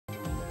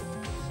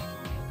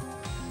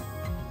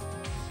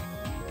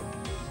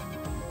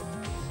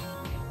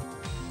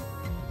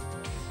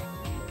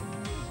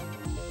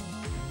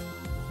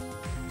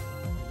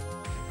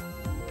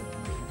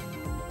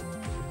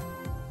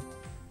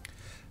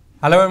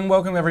Hello and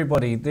welcome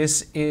everybody.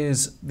 This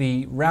is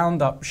the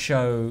roundup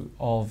show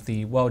of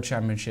the World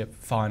Championship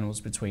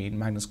finals between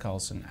Magnus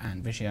Carlsen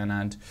and Vishy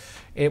Anand.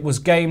 It was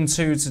game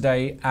 2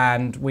 today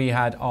and we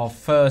had our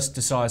first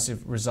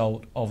decisive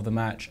result of the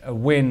match. A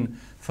win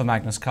for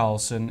Magnus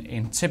Carlsen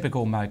in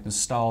typical Magnus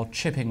style,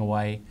 chipping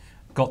away,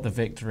 got the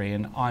victory.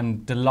 And I'm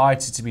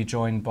delighted to be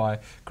joined by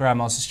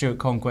Grandmaster Stuart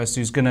Conquest,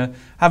 who's going to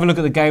have a look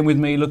at the game with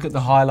me, look at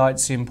the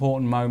highlights, the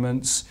important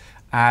moments,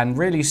 and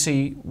really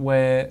see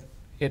where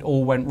it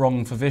all went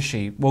wrong for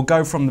Vishy. We'll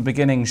go from the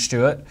beginning,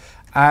 Stuart,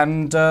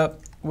 and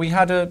we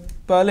had a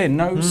Berlin.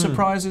 No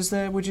surprises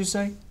there, would you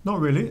say? Not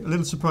really. A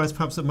little surprise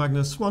perhaps at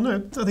Magnus. Well, no,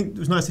 I think it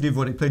was nice that he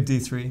avoided. He played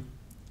D3.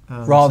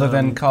 Rather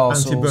than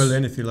Castles.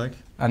 Anti-Berlin, if you like.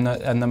 And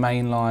the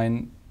main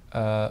line,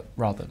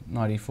 rather,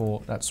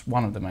 94, that's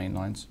one of the main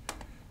lines.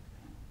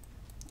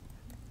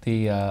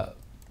 The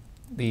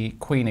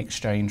Queen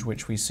exchange,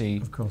 which we see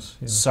of course,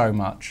 yeah. so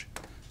much.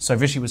 So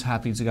Vishy was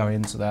happy to go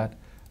into that.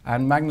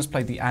 And Magnus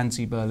played the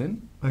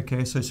anti-Berlin.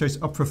 Okay, so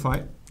it's up for a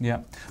fight. Yeah.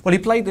 Well, he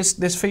played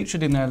this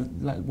featured in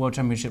the World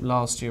Championship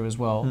last year as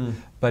well,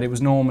 but it was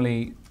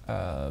normally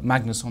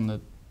Magnus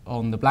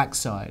on the black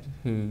side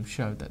who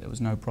showed that there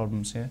was no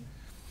problems here.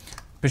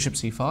 Bishop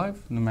c5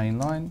 in the main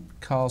line.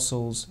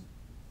 Castles,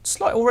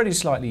 already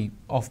slightly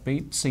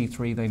offbeat.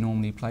 c3 they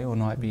normally play, or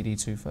knight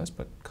bd2 first,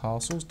 but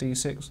castles,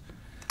 d6.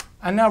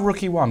 And now rook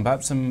e1,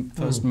 perhaps some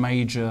first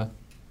major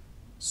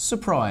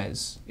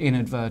surprise, in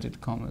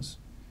inverted commas.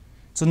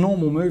 It's a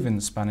normal move in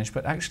the Spanish,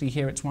 but actually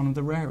here it's one of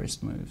the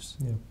rarest moves.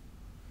 Yeah.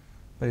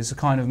 But it's the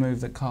kind of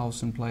move that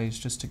Carlsen plays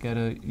just to get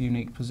a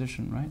unique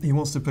position, right? He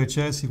wants to play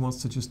chess. He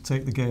wants to just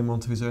take the game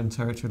onto his own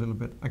territory a little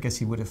bit. I guess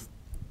he would have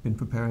been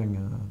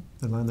preparing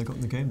the line they got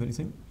in the game, don't you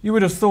think? You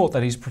would have thought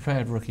that he's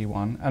prepared rook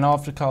e1, and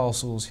after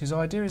Castles, his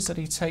idea is that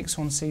he takes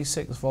on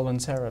c6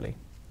 voluntarily.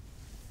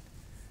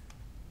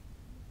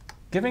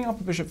 Giving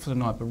up a bishop for the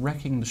knight, but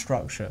wrecking the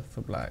structure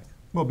for black.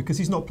 Well, because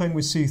he's not playing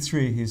with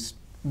c3, he's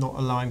not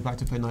allowing black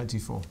to play knight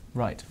d4.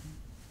 Right,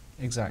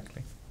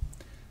 exactly.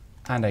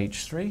 And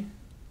h3.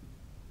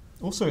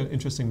 Also an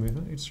interesting move,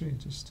 h3,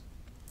 just...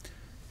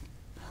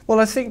 Well,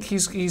 I think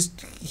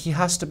he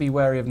has to be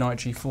wary of knight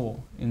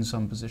g4 in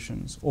some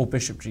positions, or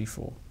bishop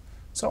g4.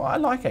 So I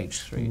like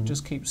h3, it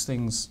just keeps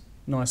things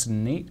nice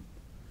and neat.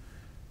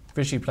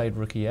 Vishy played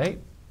rook e8.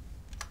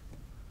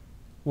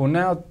 Well,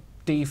 now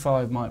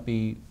d5 might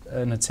be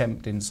an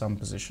attempt in some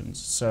positions,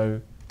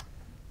 so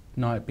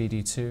knight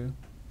bd2.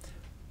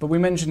 But we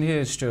mentioned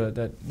here, Stuart,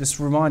 that this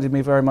reminded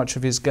me very much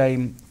of his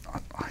game.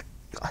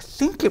 I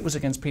think it was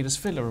against Peter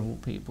Sviller, of all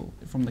people,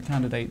 from the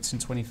candidates in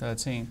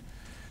 2013,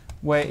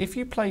 where if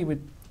you play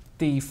with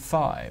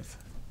d5,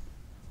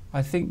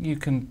 I think you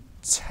can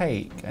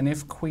take, and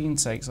if queen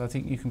takes, I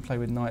think you can play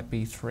with knight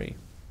b3.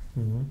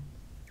 And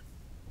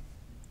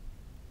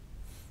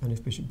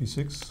if bishop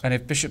b6? And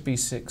if bishop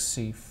b6,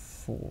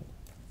 c4.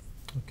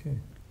 Okay.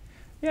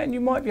 Yeah, and you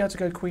might be able to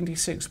go queen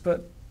d6,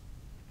 but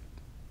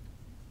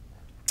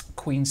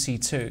queen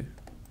c2,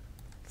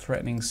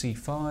 threatening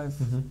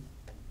c5.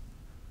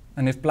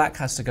 And if black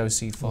has to go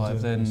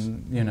c5,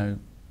 then, you know,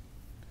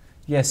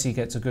 yes, he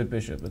gets a good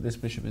bishop, but this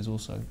bishop is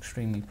also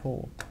extremely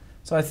poor.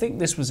 So I think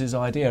this was his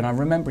idea, and I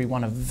remember he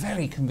won a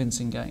very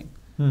convincing game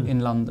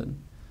in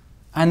London.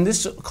 And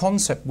this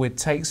concept with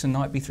takes and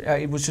knight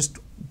b3, it was just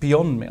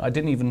beyond me. I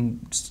didn't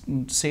even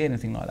see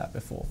anything like that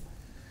before.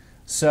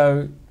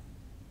 So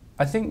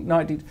I think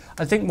what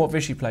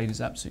Vishy played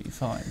is absolutely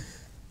fine.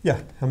 Yeah,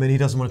 I mean, he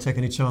doesn't want to take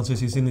any chances.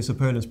 He's in his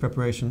opponent's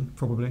preparation,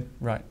 probably.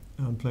 Right.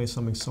 Plays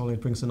something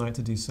solid, brings the knight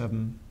to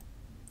d7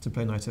 to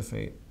play knight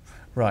f8.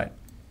 Right.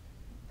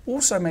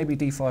 Also, maybe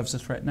d5's a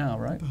threat now,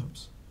 right?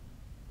 Perhaps.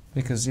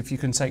 Because if you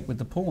can take with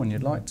the pawn,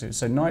 you'd like to.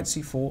 So knight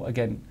c4,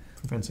 again,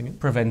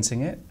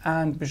 preventing it,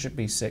 and bishop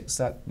b6,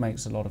 that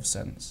makes a lot of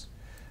sense.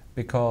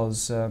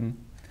 Because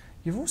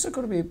you've also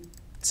got to be a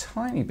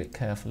tiny bit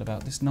careful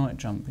about this knight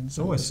jump in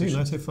some positions.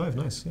 I see, knight a5,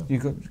 nice, yeah.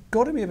 You've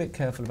got to be a bit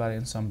careful about it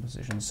in some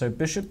positions. So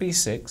bishop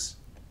b6,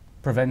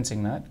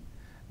 preventing that.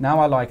 Now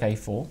I like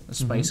a4, a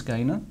space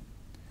gainer.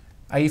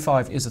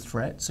 a5 is a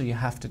threat, so you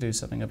have to do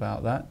something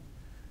about that.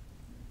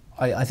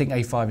 I think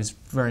a5 is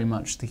very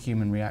much the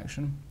human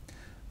reaction.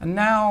 And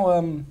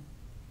now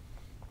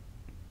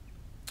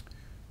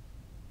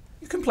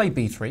you can play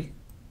b3.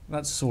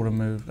 That's a sort of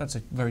move, that's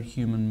a very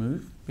human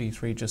move.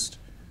 b3 just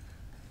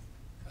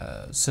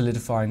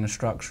solidifying the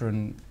structure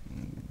and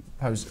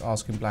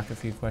asking black a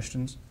few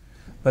questions.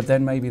 But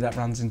then maybe that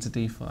runs into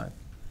d5.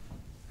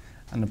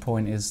 And the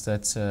point is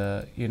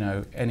that, you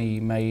know, any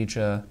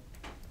major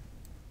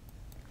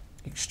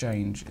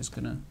exchange is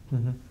going to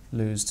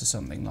lose to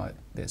something like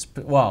this.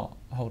 But, well,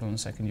 hold on a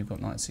second, you've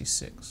got knight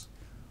c6.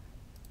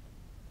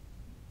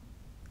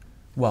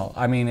 Well,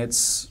 I mean,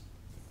 it's,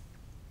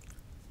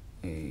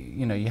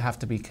 you know, you have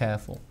to be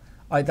careful.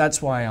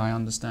 That's why I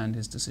understand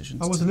his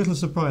decisions. I was a little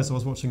surprised. I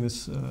was watching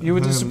this. You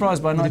were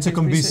surprised by knight takes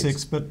on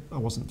b6, but I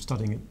wasn't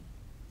studying it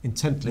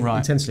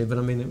intensely. But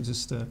I mean, it was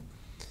just...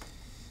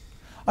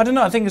 I don't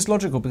know, I think it's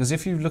logical because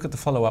if you look at the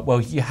follow-up,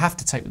 well, you have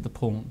to take with the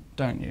pawn,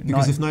 don't you?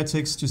 Because if knight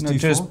takes just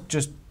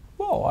d4?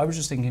 Well, Oh, I was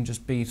just thinking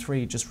just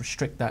b3, just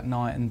restrict that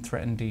knight and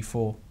threaten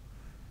d4.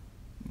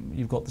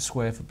 You've got the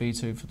square for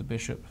b2 for the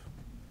bishop.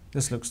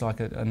 This looks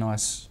like a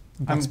nice...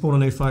 Black's pawn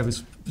on a5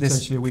 is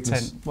potentially a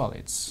weakness. Well,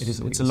 it's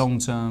a a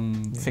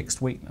long-term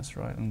fixed weakness,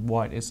 right? And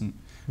white isn't.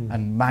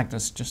 And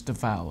Magnus just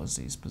devours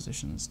these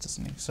positions,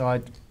 doesn't he? So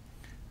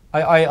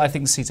I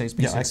think c takes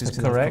b6 is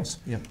correct.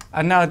 Yeah.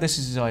 And now this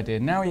is his idea.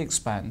 Now he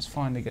expands,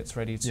 finally gets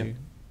ready to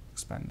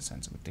expand the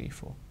centre with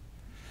d4.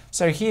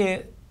 So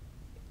here,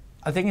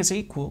 I think it's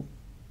equal,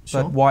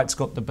 but white's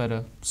got the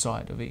better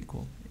side of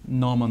equal.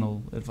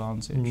 Nominal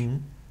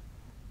advantage.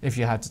 If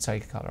you had to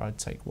take a colour, I'd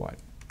take white.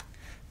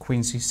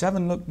 Queen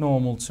c7 looked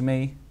normal to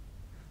me.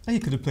 He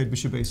could have played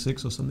bishop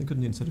a6 or something,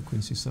 couldn't he, instead of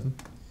queen c7?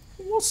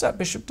 What's that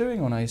bishop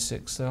doing on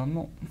a6 though? I'm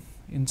not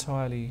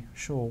entirely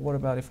sure. What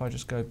about if I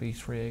just go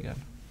b3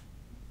 again?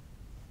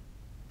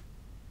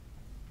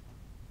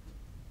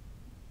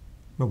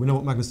 Well, we know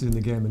what Magnus did in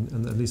the game,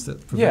 and at least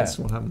that prevents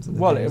what happens in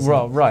the game.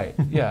 Well, right,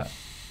 yeah.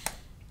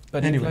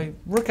 But anyway, he played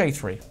rook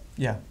a3.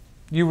 Yeah.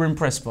 You were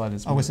impressed by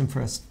this move. I was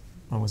impressed.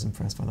 I was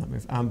impressed by that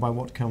move, and by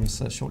what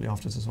comes shortly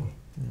after as well.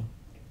 Yeah.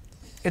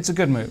 It's a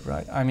good move,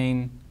 right? I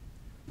mean,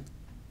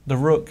 the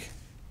rook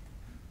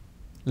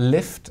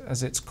lift,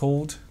 as it's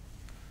called,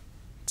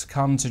 to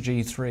come to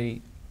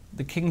g3.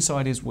 The king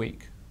side is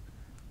weak.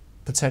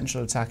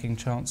 Potential attacking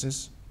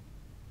chances.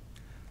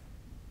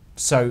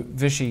 So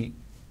Vishy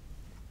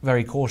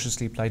very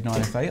cautiously played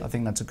knight f8. I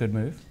think that's a good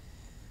move.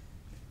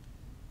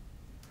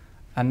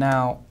 And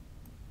now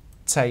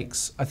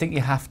takes. I think you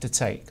have to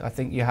take. I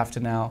think you have to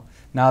now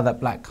that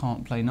black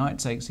can't play knight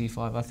takes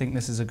e5, I think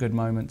this is a good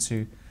moment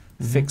to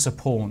fix a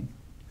pawn.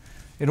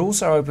 It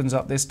also opens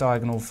up this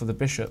diagonal for the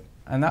bishop,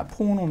 and that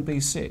pawn on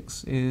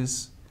b6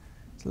 is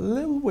a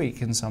little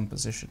weak in some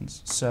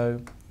positions. So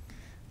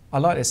I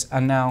like this.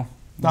 And now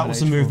that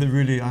was a move that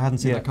really, I hadn't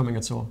seen that coming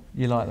at all.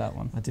 You like that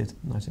one? I did,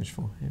 knight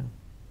h4, yeah.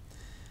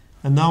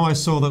 And now I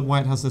saw that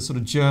white has this sort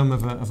of germ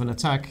of an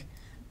attack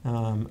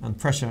and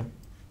pressure.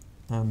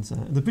 And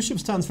the bishop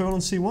stands very well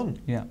on c1.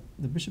 Yeah.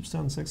 The bishop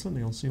stands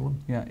excellently on c1.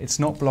 Yeah, it's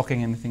not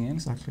blocking anything in.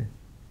 Exactly.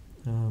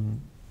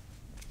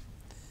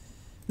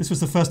 This was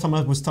the first time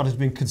I was started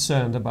being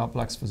concerned about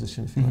black's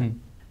position, if you like.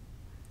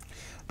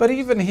 But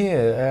even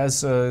here,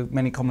 as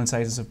many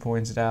commentators have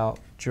pointed out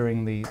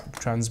during the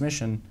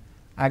transmission,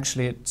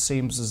 actually it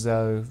seems as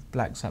though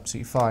black's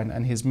absolutely fine.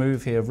 And his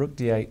move here, rook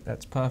d8,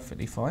 that's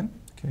perfectly fine.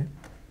 Okay.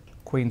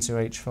 Queen to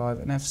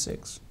h5 and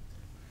f6.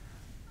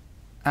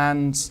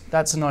 And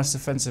that's a nice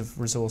defensive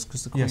resource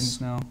because the queen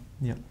is now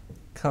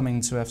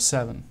coming to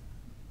f7.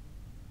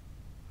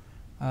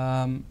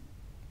 I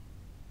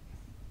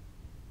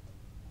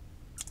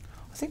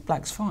think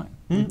black's fine.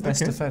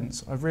 Best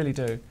defense, I really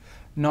do.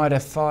 Knight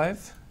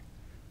f5.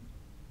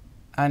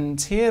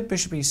 And here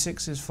bishop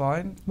e6 is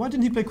fine. Why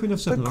didn't he play queen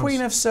f7? But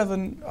queen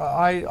f7,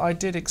 I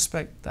did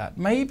expect that.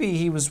 Maybe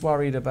he was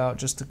worried about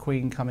just the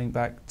queen coming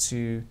back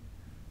to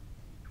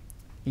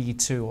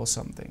e2 or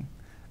something.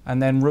 And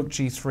then rook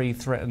g3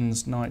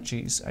 threatens knight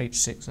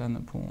h6 and the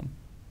pawn.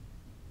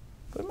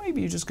 But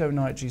maybe you just go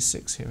knight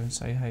g6 here and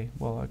say, hey,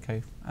 well,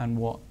 okay, and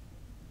what?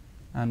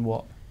 And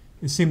what?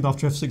 It seemed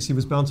after f6 he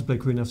was bound to play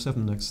queen f7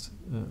 next.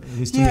 At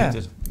least to me he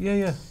did.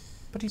 Yeah.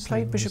 But he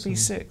played bishop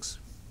e6.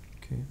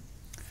 Okay.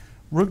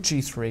 Rook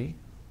g3.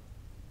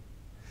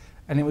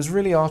 And it was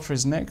really after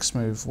his next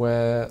move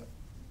where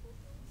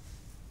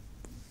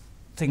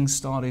things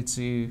started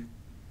to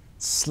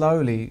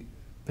slowly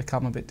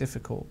become a bit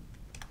difficult.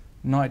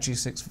 Knight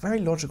g6, very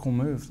logical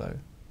move though.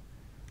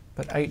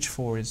 But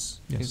h4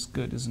 is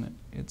good, isn't it?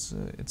 It's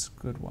a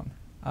good one.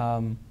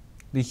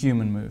 The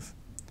human move.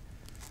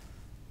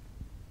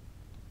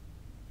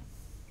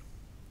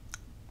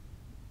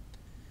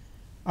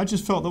 I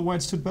just felt that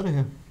white stood better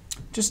here.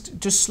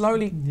 Just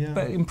slowly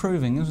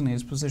improving, isn't he,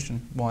 his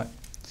position, white.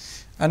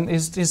 And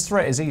his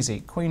threat is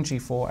easy. Queen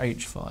g4,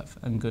 h5,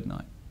 and good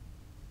night,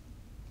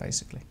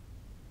 basically.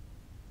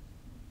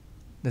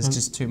 There's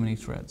just too many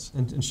threats.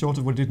 And short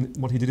of what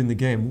he did in the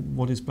game,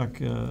 what is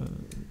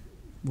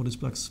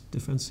black's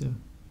defense here?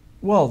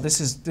 Well, this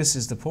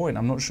is the point.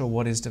 I'm not sure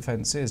what his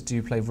defense is. Do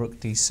you play rook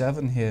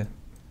d7 here?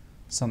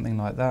 Something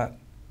like that.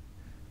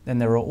 Then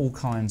there are all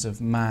kinds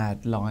of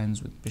mad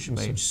lines with bishop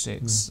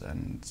h6,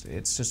 and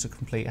it's just a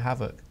complete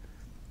havoc.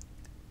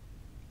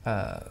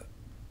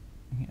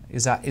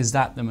 Is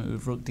that the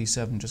move? Rook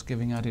d7, just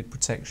giving added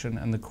protection,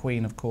 and the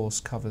queen, of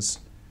course, covers.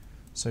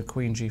 So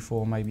queen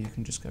g4, maybe you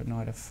can just go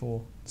knight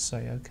f4,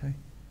 say, okay,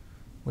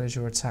 where's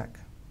your attack,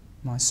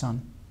 my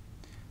son?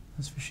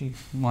 That's what she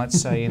might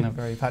say in a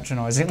very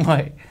patronising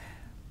way.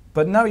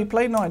 But no, he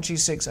played knight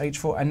g6,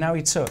 h4, and now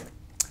he took.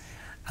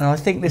 And I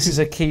think this is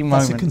a key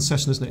moment. That's a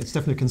concession, isn't it? It's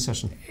definitely a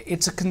concession.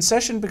 It's a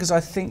concession because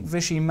I think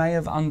Vishy may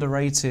have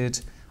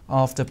underrated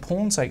after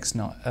pawn takes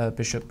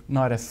bishop,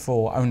 knight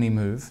f4, only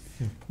move.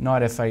 Yeah.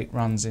 Knight f8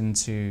 runs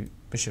into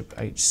bishop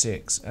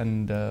h6,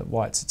 and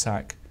white's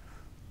attack,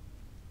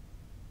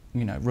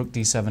 you know, rook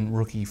d7,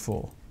 rook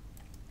e4.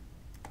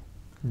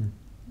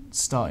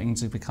 Starting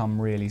to become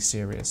really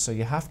serious. So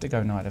you have to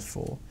go knight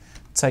f4.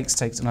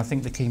 Takes, and I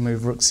think the key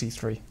move, rook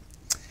c3.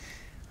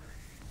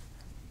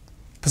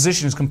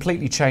 position has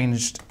completely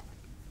changed.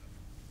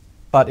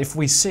 But if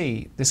we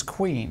see this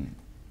queen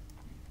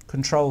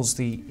controls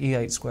the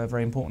e8 square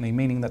very importantly,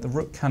 meaning that the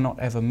rook cannot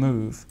ever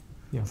move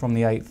from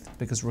the 8th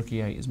because rook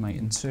e8 is mate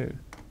in 2.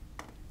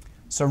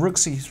 So rook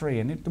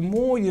c3, and the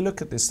more you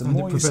look at this, the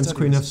more you study it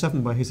prevents queen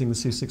f7 by hitting the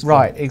c6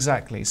 Right,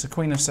 exactly. So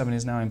queen f7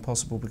 is now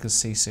impossible because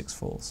c6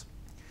 falls.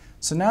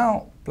 So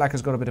now black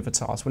has got a bit of a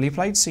task. Well, he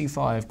played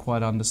c5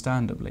 quite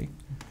understandably,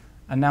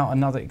 and now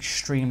another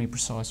extremely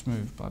precise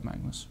move by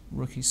Magnus,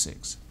 rook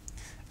e6.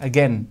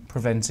 Again,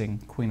 preventing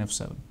queen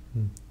f7.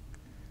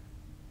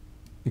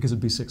 Because of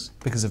b6.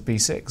 Because of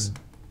b6.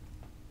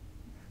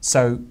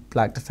 So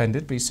black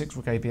defended b6,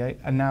 rook a b8,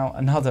 and now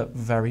another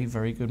very,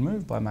 very good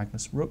move by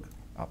Magnus, rook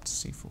up to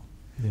c4.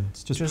 Yeah,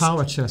 it's just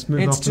power chess,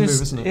 move after move,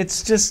 isn't it?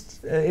 It's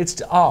just,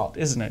 it's art,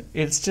 isn't it?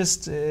 It's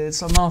just,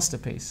 it's a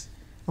masterpiece.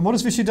 And what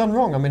has Vishy done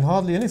wrong? I mean,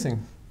 hardly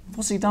anything.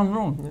 What's he done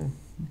wrong?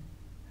 Yeah.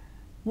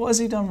 What has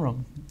he done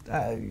wrong?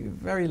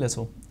 Very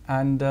little.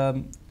 And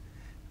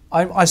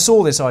I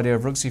saw this idea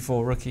of rook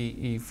c4, rook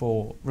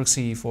e4, rook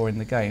ce4 in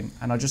the game,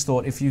 and I just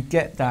thought if you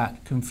get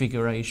that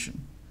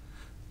configuration,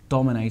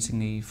 dominating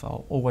the e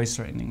file, always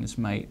threatening this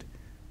mate,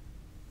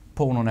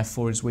 pawn on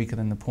f4 is weaker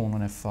than the pawn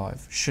on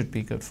f5, should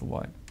be good for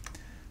white.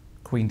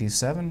 Queen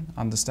d7,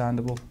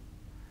 understandable,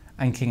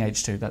 and king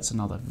h2, that's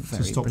another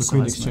very to stop precise the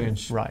queen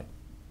exchange. Move. Right.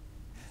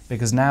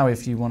 Because now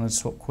if you want to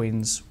swap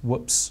queens,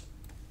 whoops,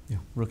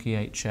 rook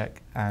e8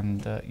 check,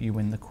 and you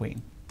win the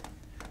queen.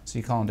 So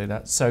you can't do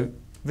that. So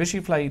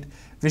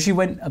Vishy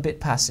went a bit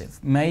passive.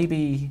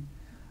 Maybe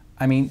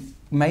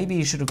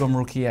he should have gone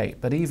rook e8,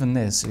 but even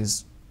this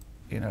is,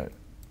 are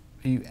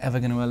you ever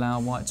going to allow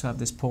white to have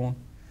this pawn?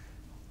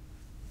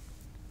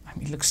 I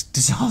mean, it looks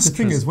disastrous. The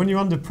thing is, when you're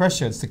under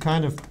pressure, it's the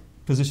kind of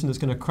position that's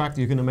going to crack,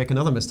 you're going to make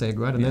another mistake,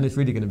 right? And then it's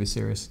really going to be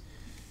serious.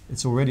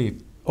 It's already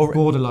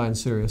borderline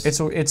serious.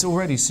 It's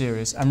already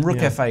serious. And rook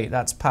f8,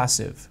 that's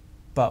passive.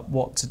 But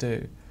what to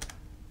do?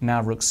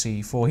 Now rook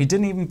c4. He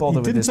didn't even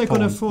bother with this pawn. He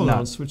didn't take on f4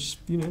 Lance, which,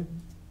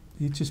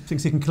 he just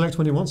thinks he can collect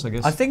when he wants, I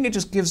guess. I think it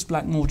just gives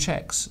black more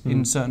checks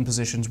in certain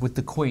positions with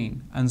the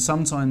queen. And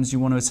sometimes you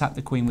want to attack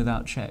the queen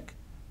without check.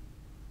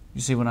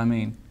 You see what I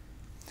mean?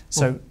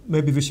 So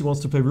maybe Vishy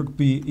wants to play rook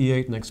b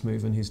e8 next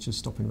move, and he's just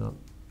stopping that.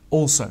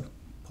 Also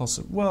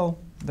possible. Well,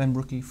 then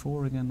rook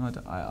e4 again.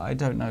 I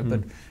don't know,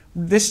 but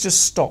this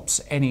just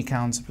stops any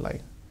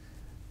counterplay.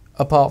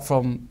 Apart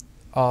from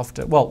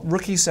after,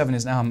 rook e7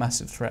 is now a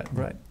massive threat,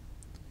 right?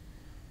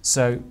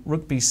 So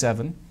rook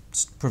b7,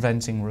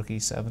 preventing rook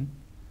e7,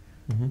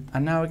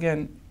 and now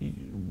again,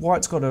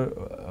 white's got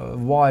a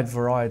wide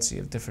variety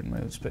of different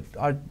moves, but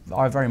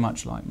I very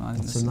much like mine.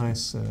 That's a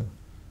nice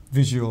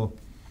visual.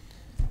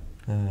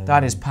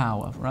 That is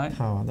power, right?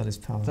 Power, that is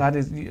power.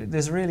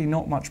 There's really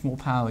not much more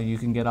power you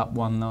can get up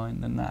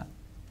 1-9 than that.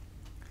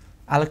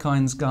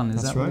 Alekine's gun,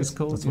 is that what it's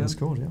called? That's what it's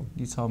called, yeah.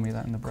 You told me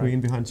that in the break.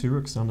 Queen behind 2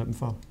 rooks, down open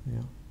file,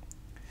 yeah.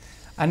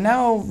 And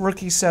now rook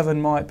e7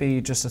 might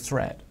be just a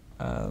threat.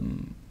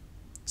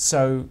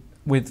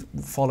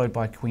 Followed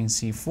by queen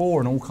c4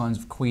 and all kinds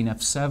of queen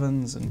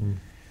f7s. And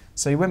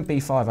so he went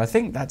b5. I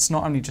think that's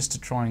not only just to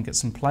try and get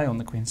some play on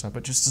the queen side,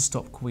 but just to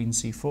stop queen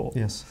c4.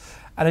 Yes.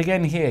 And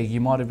again here, you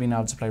might have been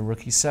able to play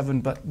rook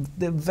e7, but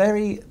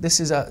this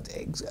is a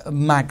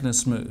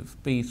Magnus move,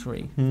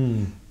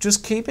 b3.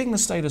 Just keeping the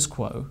status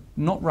quo,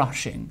 not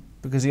rushing,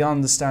 because he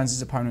understands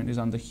his opponent is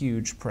under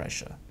huge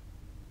pressure.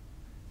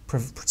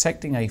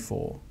 Protecting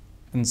a4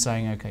 and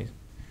saying, okay,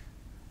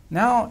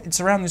 now it's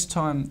around this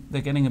time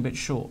they're getting a bit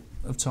short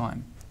of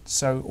time.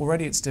 So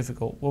already it's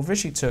difficult. Well,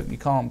 Vishy took, you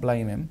can't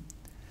blame him.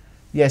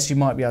 Yes, you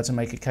might be able to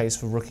make a case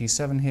for rook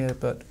e7 here,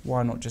 but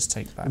why not just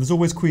take back? There's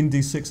always queen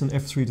d6 and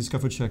f3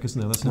 discovered check, isn't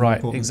there? That's an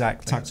important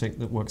tactic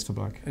that works for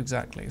black.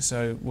 Exactly.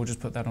 So we'll just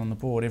put that on the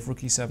board. If rook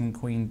e7,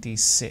 queen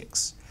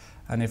d6,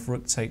 and if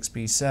rook takes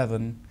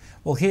b7,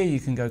 well, here you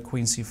can go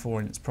queen c4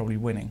 and it's probably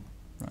winning.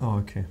 Right? Oh,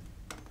 okay.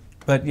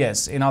 But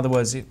yes, in other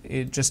words,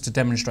 it just to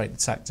demonstrate the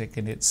tactic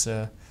in its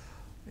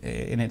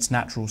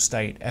natural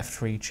state,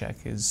 f3 check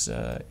is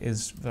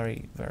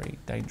very, very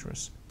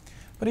dangerous.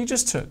 But he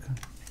just took.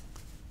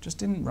 Just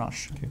didn't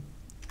rush. Okay.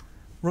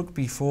 Rook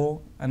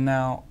b4, and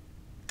now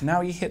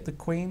you hit the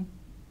queen.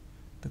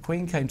 The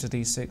queen came to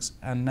d6,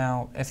 and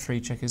now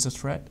f3 check is a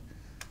threat,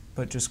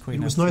 but just queen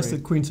f3. It was nice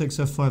that queen takes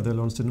f5 there,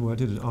 Lawrence, didn't work,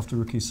 did it, after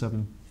rook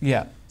e7?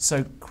 Yeah,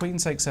 so queen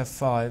takes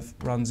f5,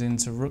 runs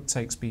into rook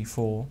takes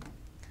b4,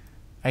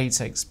 a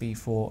takes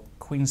b4,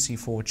 queen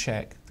c4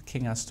 check, the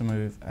king has to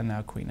move, and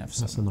now queen f7.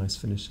 That's a nice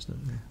finish, isn't it?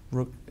 Yeah.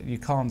 Rook, you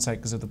can't take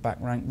because of the back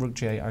rank, rook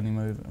g8 only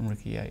move, and rook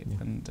e8,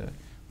 and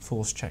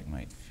forced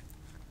checkmate.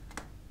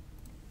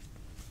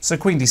 So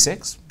queen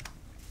d6,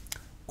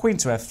 queen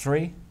to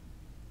f3,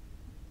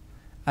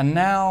 and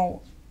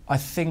now I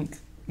think,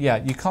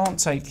 you can't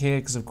take here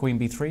because of queen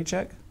b3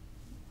 check.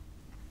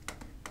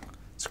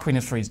 So queen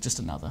f3 is just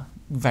another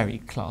very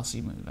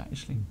classy move,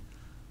 actually.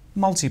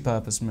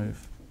 Multi-purpose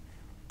move.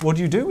 What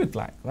do you do with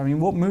black? I mean,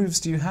 what moves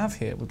do you have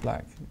here with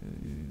black?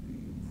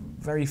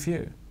 Very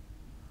few.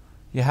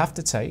 You have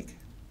to take,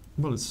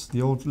 Well, it's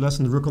the old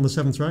lesson, rook on the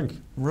 7th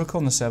rank. Rook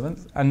on the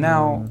 7th. And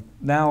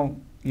now,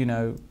 you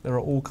know, there are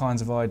all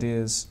kinds of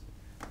ideas,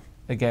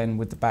 again,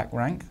 with the back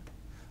rank.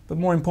 But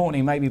more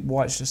importantly, maybe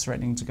white's just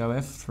threatening to go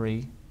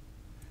f3.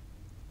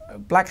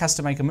 Black has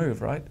to make a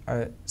move, right?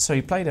 So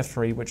he played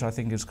f3, which I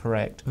think is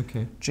correct.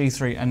 Okay.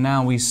 g3, and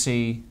now we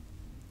see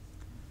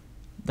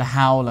the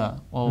howler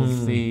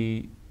of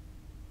the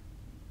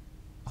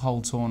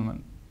whole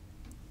tournament.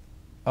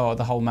 Oh,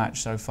 the whole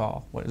match so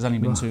far. Well, it's only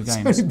been 2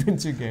 games. It's only been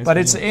 2 games. But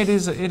it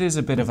is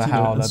a bit of a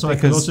howler.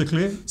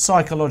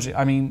 Psychologically?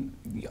 I mean,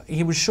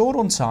 he was short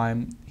on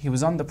time, he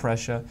was under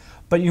pressure,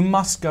 but you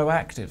must go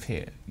active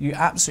here. You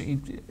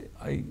absolutely,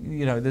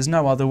 you know, there's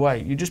no other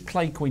way. You just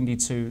play queen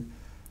d2.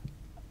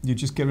 You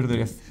just get rid of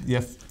the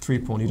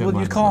f3 pawn.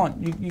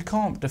 You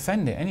can't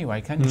defend it anyway,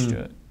 can you,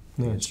 Stuart?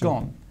 No, it's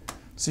gone.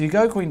 So you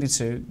go queen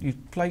d2, you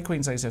play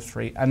queen takes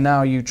f3, and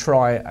now you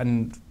try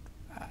and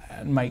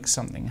make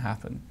something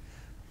happen.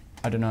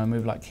 I don't know, a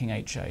move like king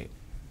h8.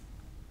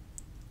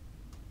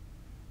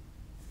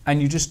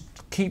 And you just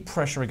keep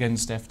pressure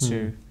against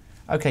f2.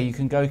 Okay, you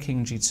can go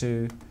king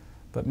g2,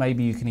 but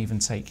maybe you can even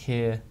take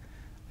here.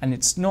 And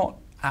it's not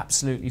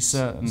absolutely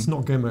certain. It's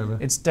not game over.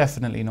 It's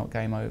definitely not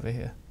game over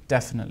here.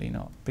 Definitely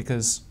not.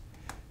 Because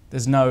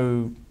there's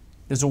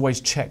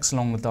always checks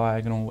along the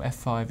diagonal.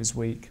 f5 is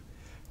weak.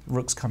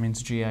 Rooks come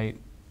into g8.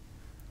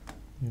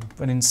 Yeah.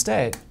 But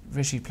instead,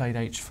 Vishy played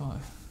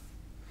h5.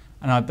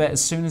 And I bet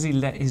as soon as he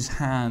let his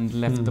hand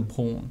left the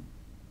pawn,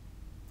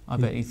 I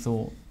bet he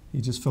thought... He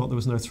just felt there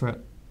was no threat.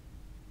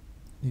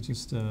 He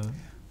just...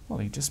 well,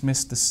 he just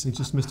missed this... He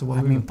just missed a one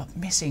I move. mean, but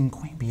missing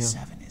queen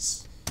b7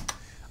 is...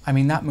 I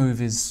mean, that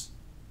move is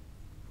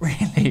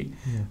really...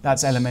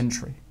 That's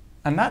elementary.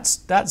 And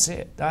that's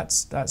it.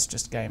 That's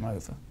just game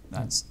over.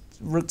 That's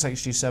rook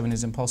takes g7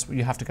 is impossible.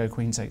 You have to go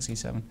queen takes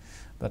e7.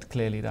 But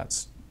clearly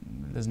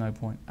there's no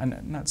point. And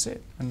that's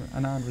it. And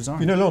Anand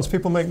resigned. You know, Lawrence,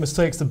 people make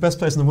mistakes. The best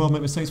players in the world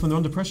make mistakes when they're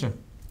under pressure.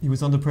 He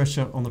was under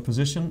pressure on the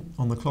position,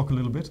 on the clock a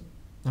little bit.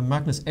 And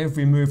Magnus,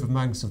 every move of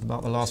Magnus of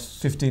about the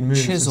last 15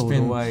 moves chiseled has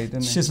been away,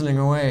 didn't it? chiseling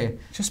away.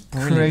 Just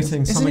brilliant.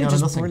 Creating something out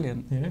of nothing.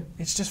 Brilliant? Yeah.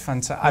 It's just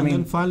fantastic. And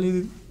then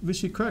finally,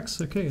 Vishy cracks.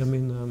 Okay, I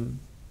mean,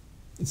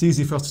 it's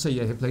easy for us to say,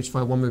 yeah, he played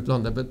h5, one move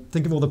blunder, but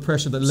think of all the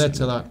pressure that led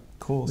to that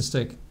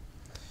mistake.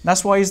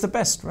 That's why he's the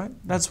best, right?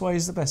 That's why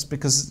he's the best,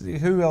 because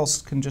who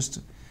else can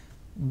just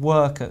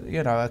work at,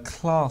 you know, a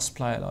class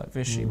player like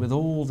Vishy with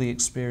all the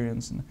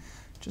experience and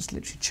just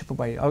literally chip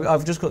away.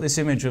 I've just got this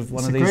image of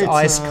one of these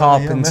ice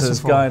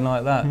carpenters going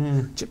like that,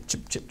 chip,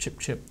 chip, chip, chip,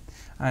 chip,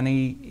 and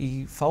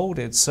he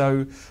folded.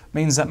 So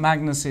means that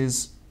Magnus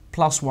is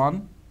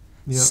 +1,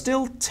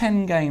 still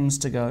 10 games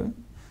to go.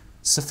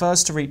 It's the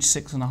first to reach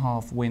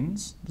 6.5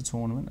 wins, the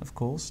tournament, of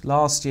course.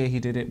 Last year he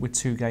did it with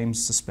 2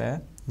 games to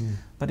spare.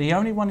 But he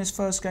only won his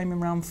first game in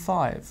round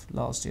 5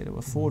 last year. There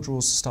were 4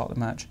 draws to start the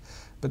match.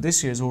 But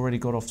this year has already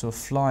got off to a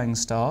flying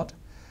start.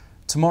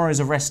 Tomorrow is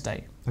a rest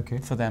day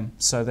for them,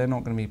 so they're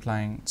not going to be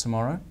playing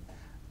tomorrow.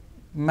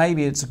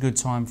 Maybe it's a good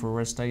time for a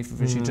rest day for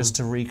Vishy just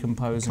to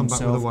recompose himself.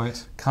 Come back with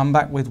white. Come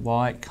back with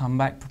white, come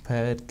back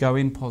prepared, go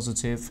in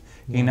positive.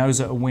 He knows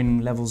that a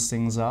win levels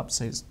things up,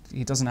 so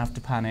he doesn't have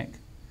to panic.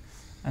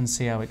 And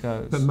see how it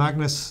goes. But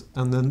Magnus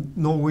and the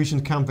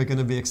Norwegian camp are going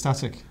to be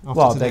ecstatic after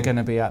well, today. They're going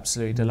to be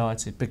absolutely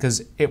delighted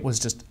because it was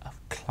just a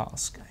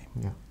class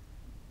game. Yeah.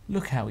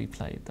 Look how he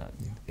played that.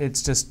 Yeah.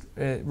 It's just,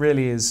 it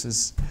really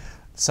is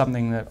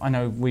something that I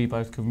know we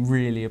both can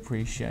really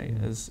appreciate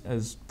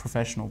as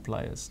professional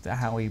players,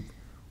 how he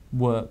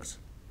worked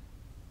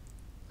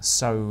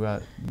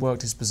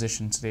worked his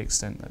position to the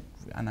extent that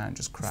Anand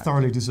just cracked.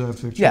 Thoroughly deserved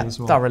victory as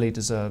well. Thoroughly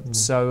deserved.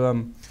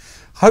 So,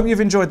 hope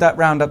you've enjoyed that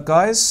roundup,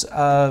 guys.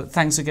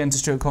 Thanks again to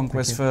Stuart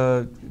Conquest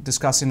for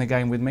discussing the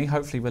game with me.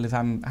 Hopefully we'll have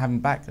him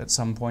back at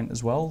some point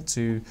as well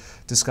to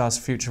discuss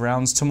future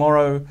rounds.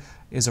 Tomorrow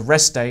is a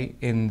rest day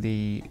in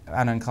the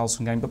Anand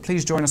Carlsen game, but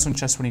please join us on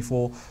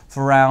Chess24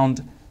 for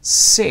round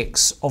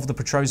 6 of the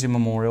Petrosian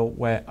Memorial,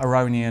 where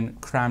Aronian,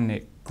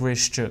 Kramnik,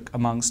 Grishchuk,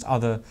 amongst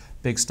other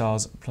big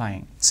stars, are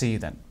playing. See you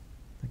then.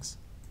 Thanks.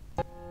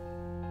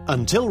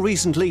 Until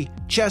recently,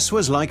 chess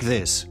was like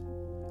this.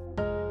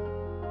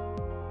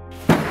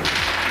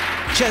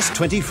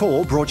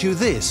 Chess24 brought you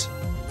this.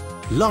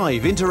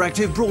 Live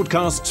interactive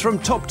broadcasts from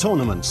top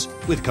tournaments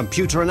with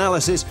computer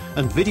analysis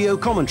and video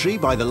commentary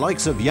by the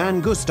likes of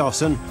Jan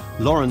Gustafsson,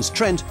 Lawrence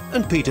Trent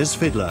and Peter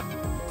Svidler.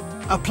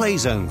 A play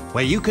zone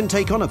where you can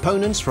take on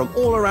opponents from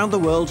all around the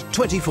world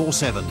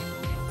 24/7.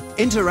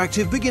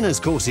 Interactive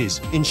beginners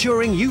courses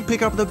ensuring you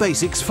pick up the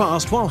basics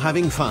fast while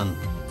having fun.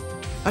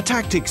 A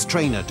tactics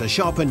trainer to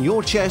sharpen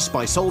your chess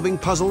by solving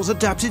puzzles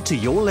adapted to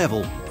your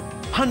level.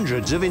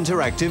 Hundreds of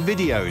interactive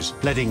videos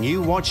letting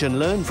you watch and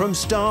learn from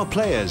star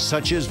players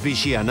such as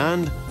Vishy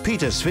Anand,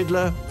 Peter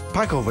Svidler,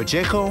 Paco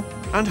Vallejo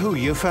and Hu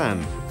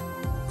Yifan.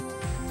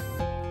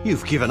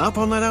 You've given up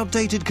on that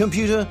outdated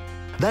computer?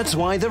 That's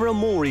why there are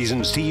more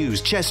reasons to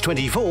use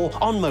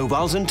Chess24 on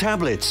mobiles and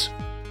tablets.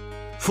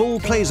 Full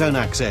playzone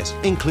access,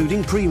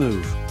 including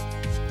pre-move.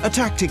 A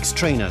tactics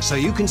trainer so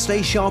you can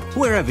stay sharp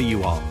wherever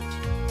you are.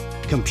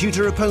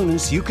 computer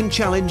opponents you can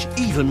challenge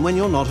even when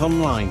you're not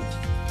online.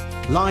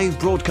 Live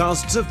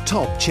broadcasts of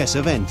top chess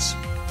events.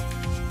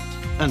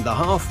 And the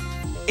half?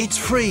 It's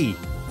free.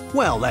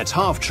 Well, that's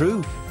half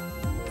true.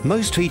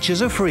 Most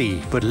features are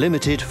free, but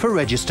limited for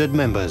registered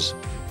members.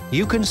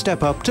 You can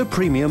step up to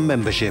premium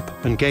membership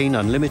and gain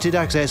unlimited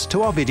access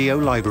to our video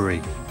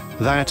library.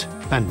 That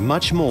and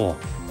much more.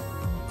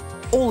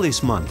 All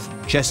this month,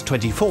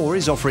 Chess24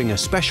 is offering a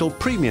special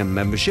premium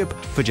membership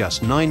for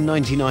just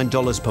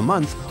 $9.99 per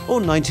month or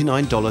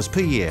 $99 per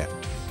year.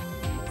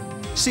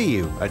 See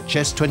you at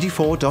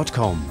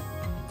chess24.com.